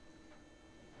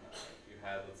 if you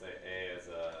had, let's say, A as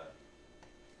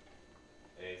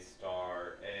A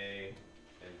star A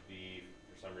and B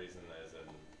for some reason as an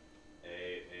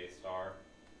A star.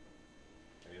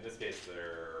 I mean, in this case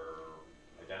they're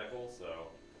identical, so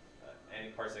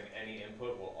parsing any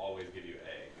input will always give you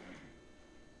A.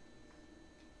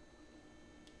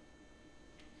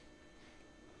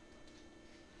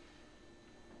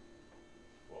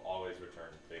 Will always return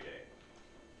big A.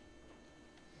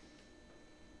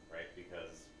 Right?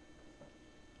 Because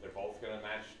they're both going to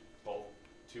match both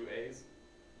two A's,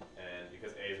 and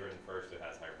because A is written first, it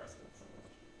has higher precedence.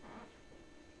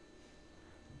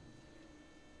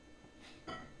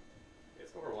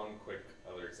 Let's go over one quick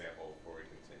other example before we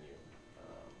continue.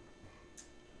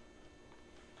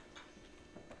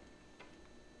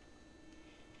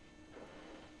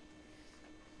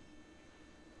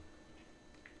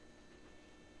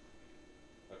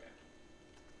 Okay.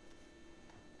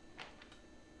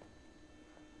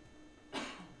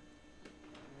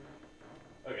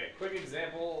 Okay, quick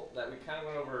example that we kind of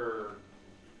went over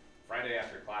Friday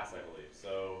after class, I believe.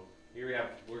 So here we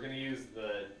have, we're going to use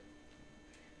the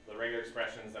regular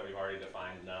expressions that we've already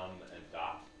defined, num and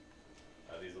dot.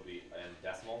 These will be in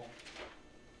decimal.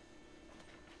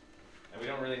 And we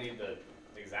don't really need the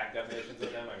exact definitions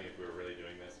of them. I mean, if we were really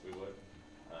doing this, we would.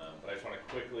 But I just want to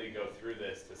quickly go through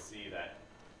this to see that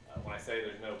when I say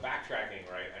there's no backtracking,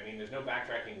 right, I mean there's no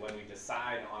backtracking when we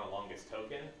decide on a longest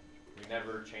token. We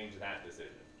never change that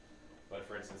decision. But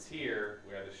for instance here,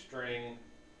 we have the string,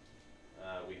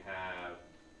 we have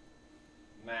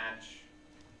match,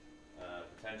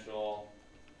 potential,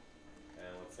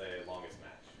 and let's say longest match.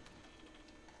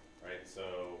 Right,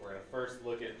 so we're going to first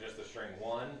look at just the string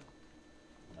 1.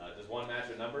 Does 1 match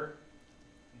a number?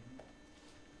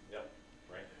 Yep,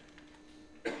 right.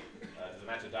 Does it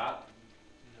match a dot?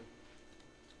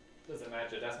 Does it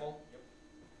match a decimal?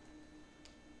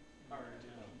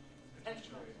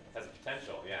 Has a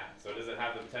potential, yeah. So does it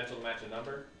have the potential to match a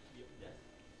number?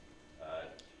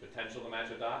 Potential to match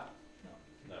a dot?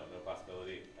 No, no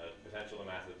possibility. Potential to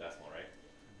match a decimal, right?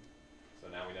 So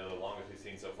now we know the longest we've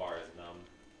seen so far is num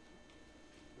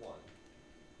 1.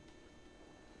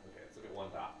 Okay, let's look at 1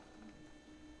 dot.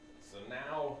 So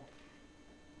now,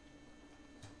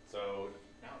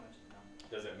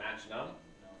 does it match num?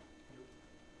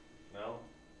 No?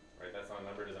 Right, that's not a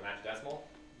number. Does it match decimal?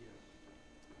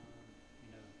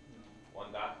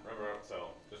 1 dot, remember, so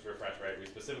just refresh, right? We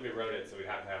specifically wrote it so we'd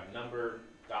have to have number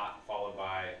dot followed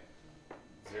by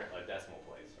a decimal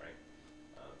place, right?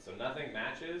 So nothing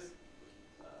matches.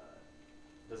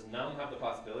 Does num have the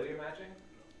possibility of matching?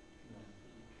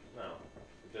 No.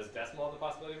 Does decimal have the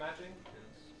possibility of matching?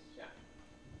 Yeah.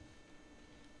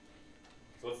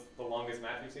 So what's the longest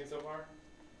match we've seen so far?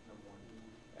 Num 1.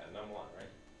 Yeah, num 1, right?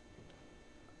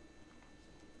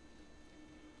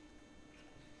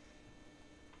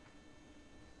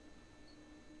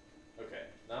 Okay,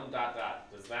 num dot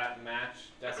dot, does that match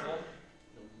decimal?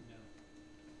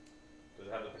 Does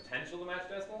it have the potential to match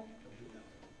decimal?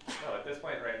 No, at this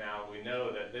point right now, we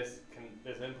know that this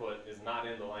input is not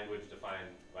in the language defined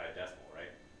by a decimal, right?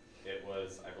 It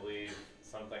was, I believe,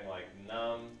 something like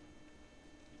num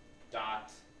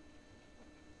dot,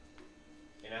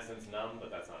 in essence num, but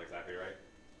that's not exactly right.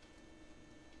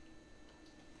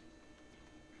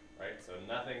 Right, so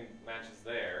nothing matches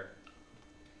there.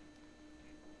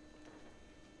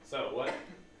 So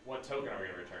what token are we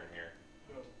going to return here?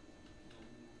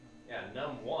 Yeah,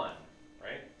 num1,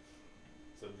 right?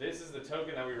 So this is the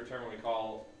token that we return when we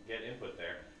call get input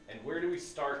there. And where do we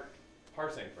start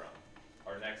parsing from?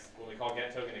 Our next, when we call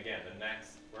get token again, the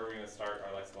next, where are we going to start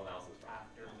our lexical analysis from?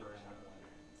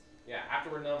 Yeah,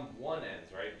 after where num1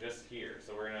 ends, right? Just here.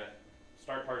 So we're going to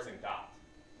start parsing dot.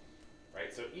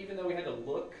 Right? So even though we had to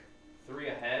look 3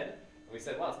 ahead, and we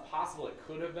said, well, it's possible it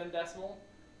could have been decimal,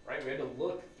 right? We had to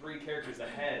look 3 characters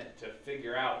ahead to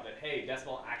figure out that, hey,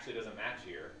 decimal actually doesn't match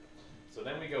here. So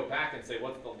then we go back and say,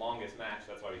 what's the longest match?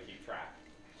 That's why we keep track.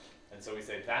 And so we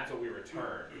say, that's what we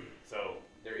return. So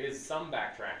there is some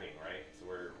backtracking, right? So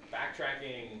we're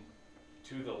backtracking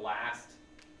to the last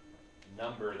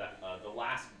number, that the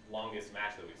last longest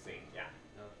match that we've seen, yeah.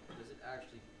 Now, does it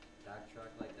actually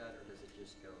backtrack like that, or does it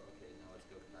just go, okay, now let's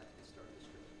go back to the start of the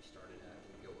string that we started at,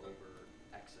 and we go over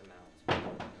X amount,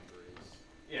 whatever the number is?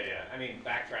 Yeah, I mean,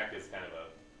 backtrack is kind of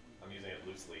I'm using it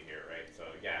loosely here, right? So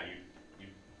yeah, you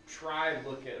try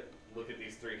look at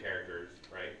these 3 characters,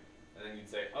 right? And then you'd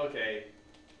say, okay,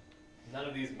 none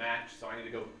of these match, so I need to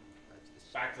go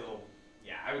back to the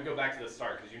yeah, I would go back to the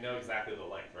start because you know exactly the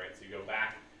length, right? So you go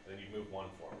back and then you move one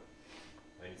forward.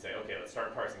 And then you'd say, okay, let's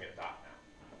start parsing at dot now.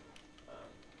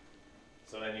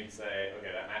 So then you'd say,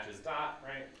 okay, that matches dot,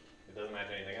 right? It doesn't match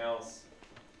anything else.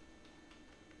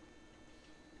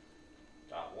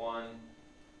 Dot 1.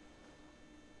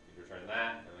 You'd return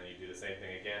that, and then you do the same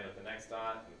thing again with the next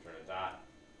dot, and return a dot.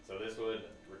 So this would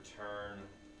return,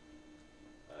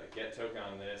 get token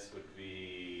on this would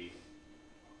be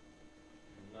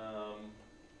num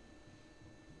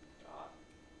dot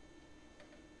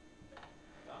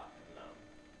dot num.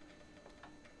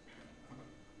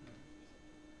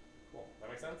 Cool. That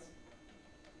make sense?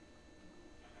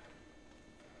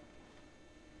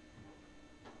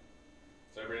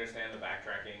 So everybody understand the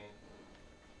backtracking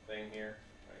thing here?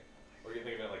 Right? Or you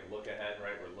think of it like look ahead,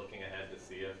 right? We're looking ahead to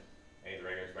see if any of the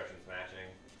regular expressions matching.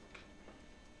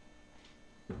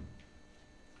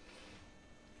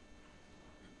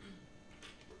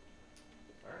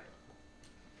 All right.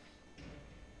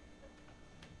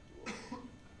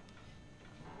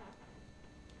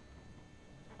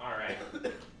 All right.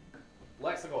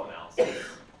 Lexical analysis.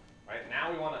 Right?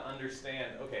 Now we want to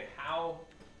understand, okay, how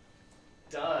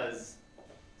does,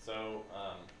 so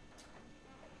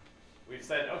we've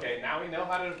said, okay, now we know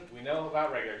about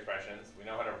regular expressions, we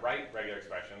know how to write regular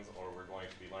expressions, or we're going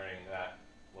to be learning that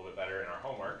a little bit better in our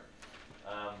homework.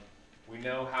 We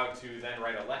know how to then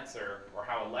write a lexer, or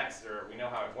how a lexer, we know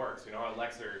how it works. We know how a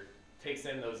lexer takes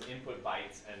in those input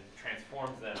bytes and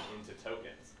transforms them into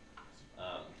tokens.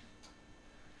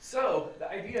 So the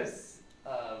idea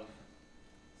of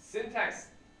syntax,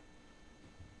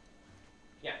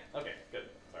 yeah, okay, good,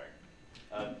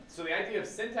 sorry. So the idea of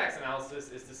syntax analysis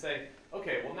is to say,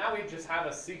 okay, well now we just have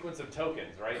a sequence of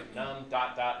tokens, right? Num,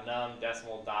 dot, dot, num,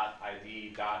 decimal, dot,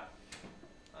 ID, dot.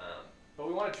 But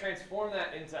we want to transform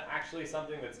that into actually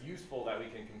something that's useful that we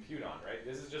can compute on, right?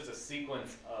 This is just a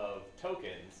sequence of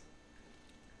tokens.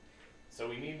 So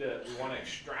we want to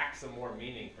extract some more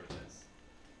meaning from this.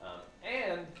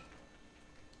 And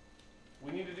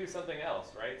we need to do something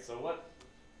else, right? So what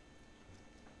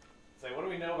do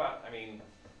we know about, I mean,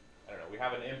 I don't know, we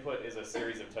have an input is a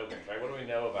series of tokens, right? What do we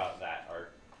know about that?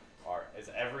 Is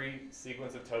every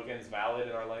sequence of tokens valid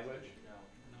in our language?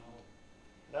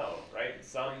 No, right?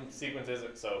 Some sequences,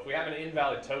 so if we have an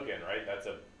invalid token, right, that's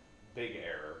a big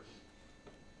error,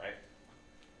 right?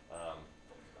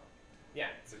 Yeah,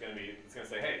 it's gonna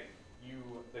say, hey,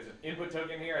 there's an input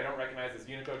token here, I don't recognize this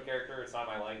Unicode character, it's not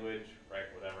my language, right,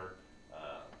 whatever.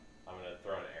 I'm gonna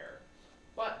throw an error.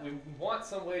 But we want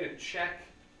some way to check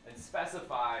and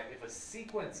specify if a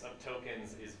sequence of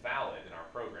tokens is valid in our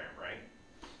program, right?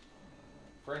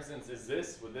 For instance,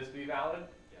 would this be valid?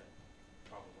 Yeah,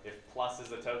 probably. If plus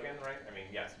is a token, right? I mean,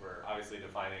 yes, we're obviously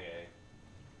defining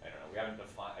I don't know, we haven't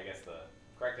defined, I guess the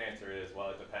correct answer is, well,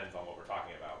 it depends on what we're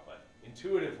talking about, but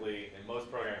intuitively, in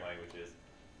most programming languages,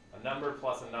 a number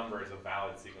plus a number is a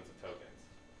valid sequence of tokens.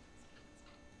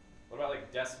 What about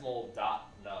like decimal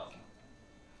dot num?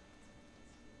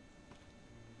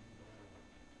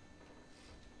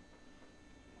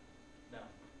 No.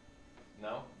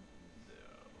 No?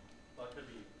 Well, it could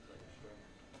be like a string.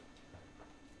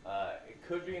 It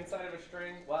could be inside of a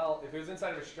string. Well, if it was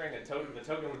inside of a string, the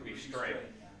token would be string.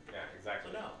 Yeah,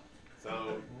 exactly. So no.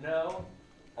 So no.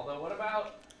 Although, what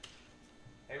about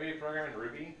maybe a program in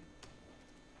Ruby?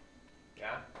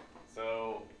 Yeah.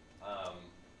 So,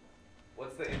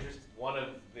 what's one of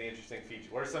the interesting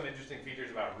features? What are some interesting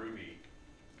features about Ruby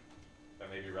that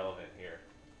may be relevant here?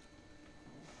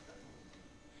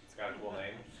 It's got a cool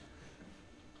name.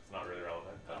 It's not really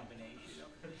relevant. Combination.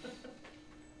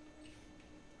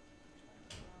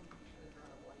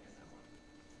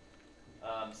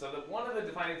 So one of the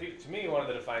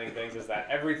defining things is that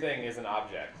everything is an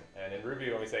object. And in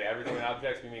Ruby, when we say everything in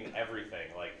objects, we mean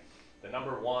everything. Like the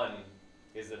number 1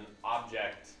 is an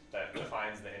object that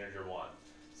defines the integer 1.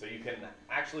 So you can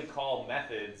actually call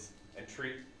methods and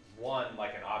treat 1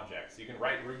 like an object. So you can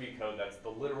write Ruby code that's the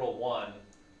literal 1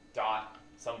 dot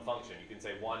some function. You can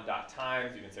say 1 dot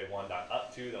times, you can say 1 dot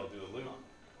up to, that'll do the loop.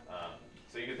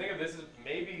 So you can think of this as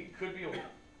could be a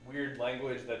weird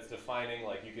language that's defining,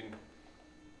 like you can,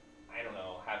 I don't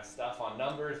know, have stuff on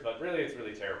numbers, but really it's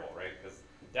really terrible, right? Because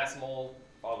decimal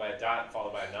followed by a dot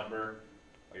followed by a number.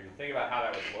 Like if you think about how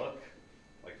that would look,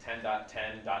 like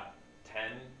 10.10.10,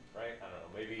 right? I don't know,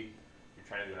 maybe you're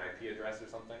trying to do an IP address or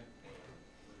something.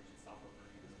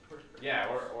 Yeah,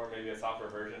 or maybe a software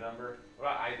version number.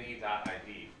 What about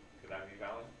ID.ID? Could that be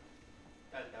valid?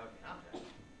 That would be an object.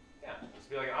 Yeah, just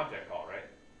be like an object call, right?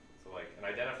 So like an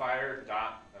identifier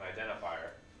dot an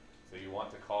identifier. So you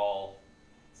want to call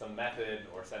some method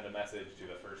or send a message to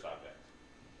the first object.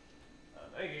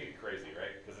 I think you get crazy,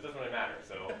 right? Because it doesn't really matter.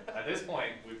 So at this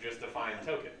point, we've just defined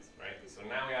tokens, right? So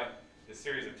now we have this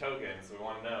series of tokens, so we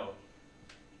want to know,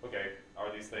 okay,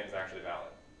 are these things actually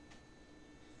valid?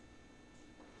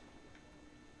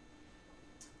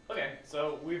 Okay,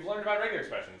 so we've learned about regular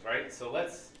expressions, right? So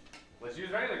let's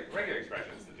use regular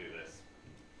expressions to do this.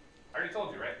 I already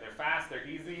told you, right? They're fast, they're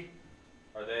easy.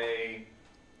 Are they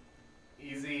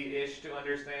easy-ish to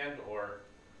understand, or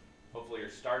hopefully you're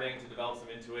starting to develop some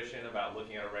intuition about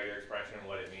looking at a regular expression and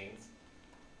what it means?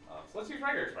 So let's use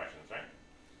regular expressions, right?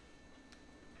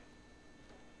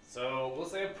 So we'll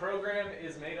say a program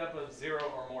is made up of 0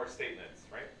 or more statements,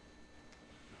 right?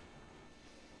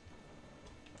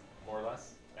 More or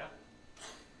less, yeah.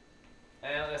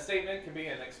 And a statement can be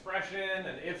an expression,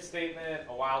 an if statement,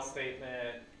 a while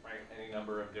statement, right? Any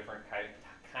number of different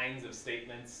kinds of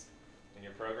statements in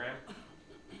your program.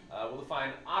 We'll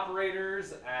define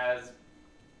operators as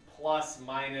plus,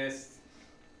 minus,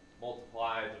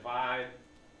 multiply, divide.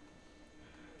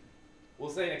 We'll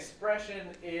say an expression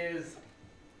is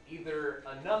either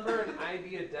a number, an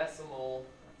ID, a decimal,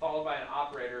 followed by an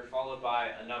operator, followed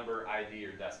by a number, ID,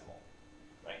 or decimal,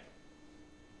 right?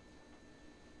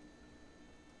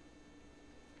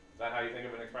 Is that how you think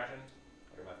of an expression?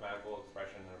 Like a mathematical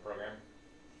expression in a program?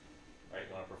 Right,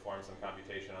 you want to perform some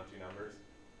computation on two numbers.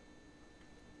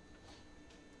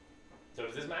 So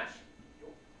does this match?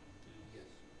 Yes.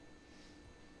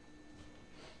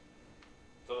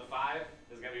 So the 5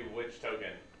 is going to be which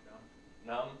token?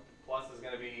 Num. Plus is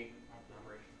going to be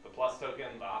the plus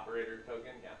token, the operator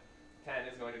token, yeah. 10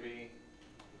 is going to be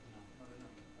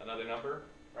another number,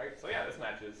 right? So yeah, this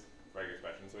matches regular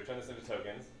expressions. So we turn this into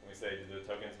tokens, and we say, do the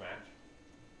tokens match?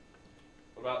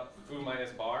 What about foo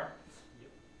minus bar?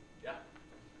 Yeah.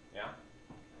 Yeah?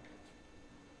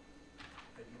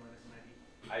 ID minus an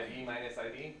ID. ID minus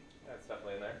ID? That's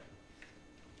definitely in there.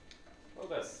 What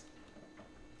about this?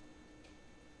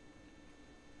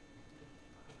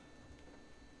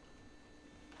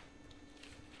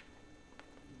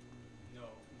 No,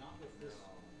 not with this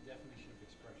definition of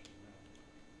expression,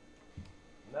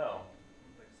 no. No.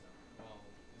 Well,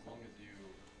 as long as you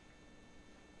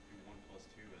do 1 plus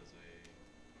 2 as a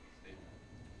statement.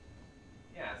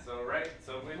 Yeah, so right,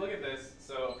 so if we look at this,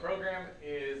 so a program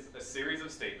is a series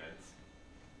of statements,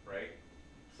 right?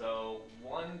 So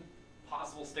one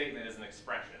possible statement is an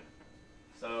expression.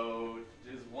 So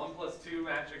does 1 plus 2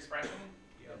 match expression?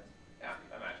 Yep. Yeah,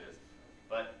 that matches.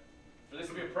 But for this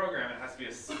to be a program, it has to be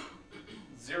a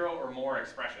 0 or more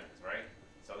expressions, right?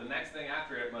 So the next thing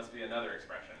after it must be another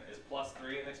expression. Is plus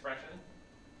 3 an expression?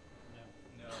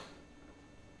 No.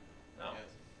 No?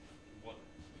 Yes. What?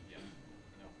 Yeah.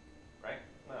 No. Right?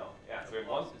 No. Yeah, so we The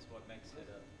have one. plus is what makes it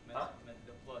up. Huh?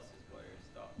 The plus is where it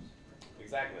stops.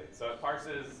 Exactly. So it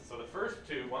parses, so the first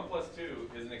two, 1 plus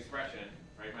 2 is an expression,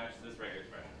 right? Matches this regular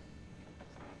expression.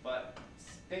 But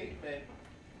statement,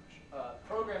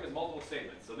 program is multiple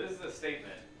statements. So this is a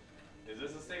statement. Is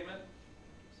this a statement?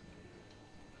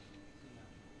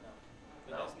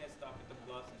 But No. doesn't it stop at the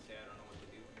plus and say I don't know what to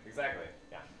do? Exactly,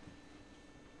 yeah.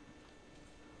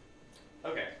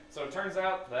 Okay, so it turns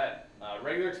out that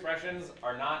regular expressions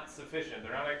are not sufficient.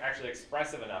 They're not actually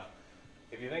expressive enough.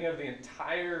 If you think of the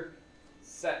entire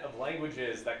set of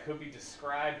languages that could be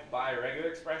described by regular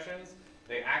expressions,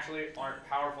 they actually aren't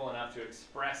powerful enough to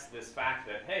express this fact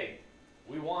that, hey,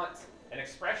 we want an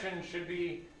expression should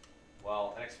be,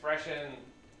 well, an expression,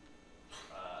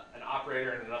 an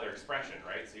operator and another expression,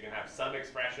 right? So you can have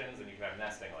sub-expressions and you can have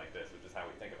nesting like this, which is how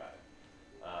we think about it.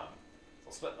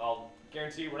 So I'll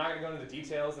guarantee we're not going to go into the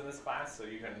details in this class, so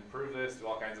you can prove this, do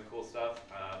all kinds of cool stuff.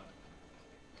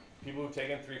 People who've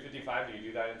taken 355, do you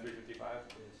do that in 355?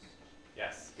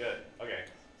 Yes, good. Okay,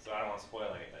 so I don't want to spoil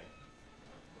anything.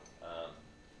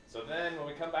 So then when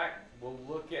we come back, we'll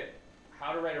look at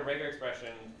how to write a regular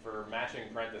expression for matching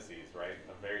parentheses, right?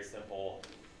 A very simple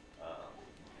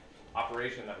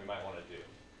operation that we might want to do.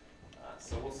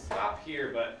 So we'll stop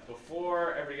here, but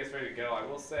before everybody gets ready to go, I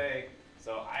will say,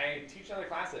 so I teach another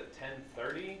class at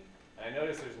 10:30, and I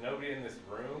notice there's nobody in this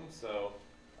room, so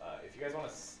if you guys want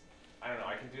to, I don't know,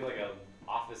 I can do like a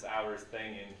office hours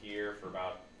thing in here for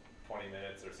about 20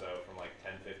 minutes or so, from like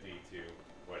 10:50 to,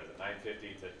 what is it,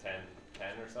 9:50 to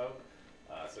 10:10 or so.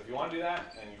 So if you want to do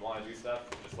that and you want to do stuff,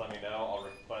 just let me know.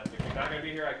 But if you're not going to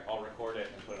be here, I'll record it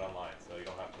and put it online, so you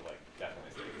don't have to like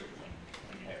definitely stay here. So,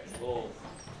 anyways,